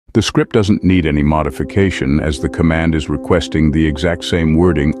The script doesn't need any modification as the command is requesting the exact same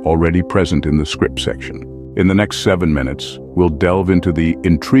wording already present in the script section. In the next 7 minutes, we'll delve into the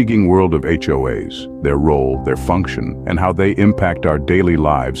intriguing world of HOAs, their role, their function, and how they impact our daily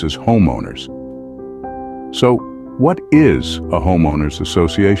lives as homeowners. So, what is a homeowners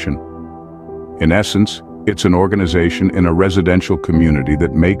association? In essence, it's an organization in a residential community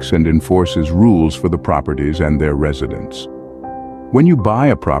that makes and enforces rules for the properties and their residents. When you buy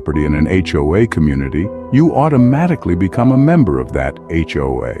a property in an HOA community, you automatically become a member of that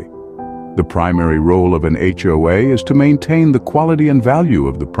HOA. The primary role of an HOA is to maintain the quality and value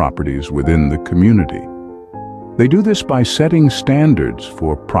of the properties within the community. They do this by setting standards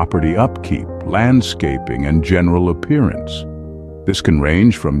for property upkeep, landscaping, and general appearance. This can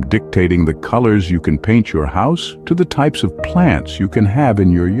range from dictating the colors you can paint your house to the types of plants you can have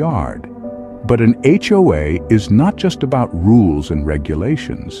in your yard. But an HOA is not just about rules and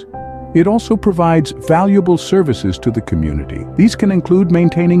regulations. It also provides valuable services to the community. These can include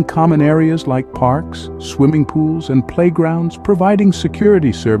maintaining common areas like parks, swimming pools, and playgrounds, providing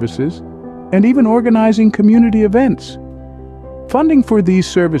security services, and even organizing community events. Funding for these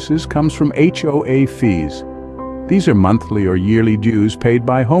services comes from HOA fees. These are monthly or yearly dues paid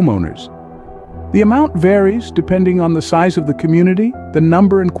by homeowners. The amount varies depending on the size of the community, the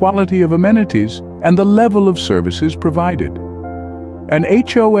number and quality of amenities, and the level of services provided. An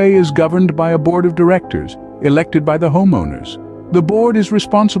HOA is governed by a board of directors, elected by the homeowners. The board is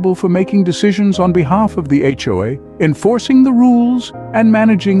responsible for making decisions on behalf of the HOA, enforcing the rules, and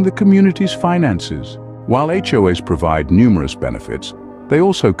managing the community's finances. While HOAs provide numerous benefits, they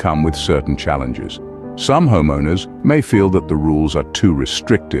also come with certain challenges. Some homeowners may feel that the rules are too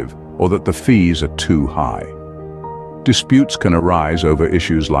restrictive or that the fees are too high. Disputes can arise over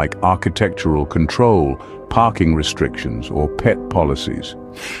issues like architectural control, parking restrictions, or pet policies.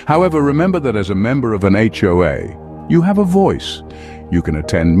 However, remember that as a member of an HOA, you have a voice. You can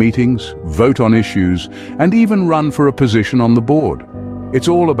attend meetings, vote on issues, and even run for a position on the board. It's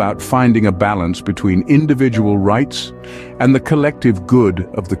all about finding a balance between individual rights and the collective good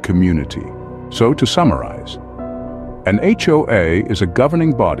of the community. So, to summarize, an HOA is a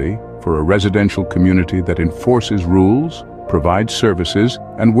governing body for a residential community that enforces rules, provides services,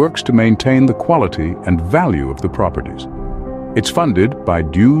 and works to maintain the quality and value of the properties. It's funded by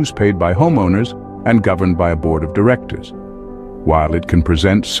dues paid by homeowners and governed by a board of directors. While it can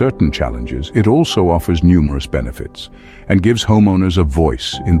present certain challenges, it also offers numerous benefits and gives homeowners a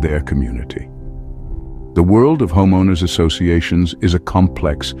voice in their community. The world of homeowners associations is a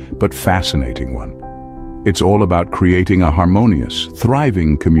complex but fascinating one. It's all about creating a harmonious,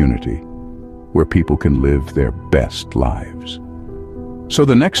 thriving community where people can live their best lives. So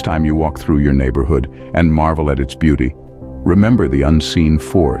the next time you walk through your neighborhood and marvel at its beauty, remember the unseen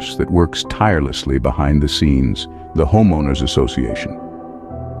force that works tirelessly behind the scenes, the Homeowners Association.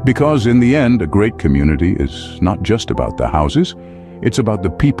 Because in the end, a great community is not just about the houses, it's about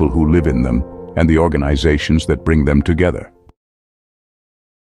the people who live in them and the organizations that bring them together.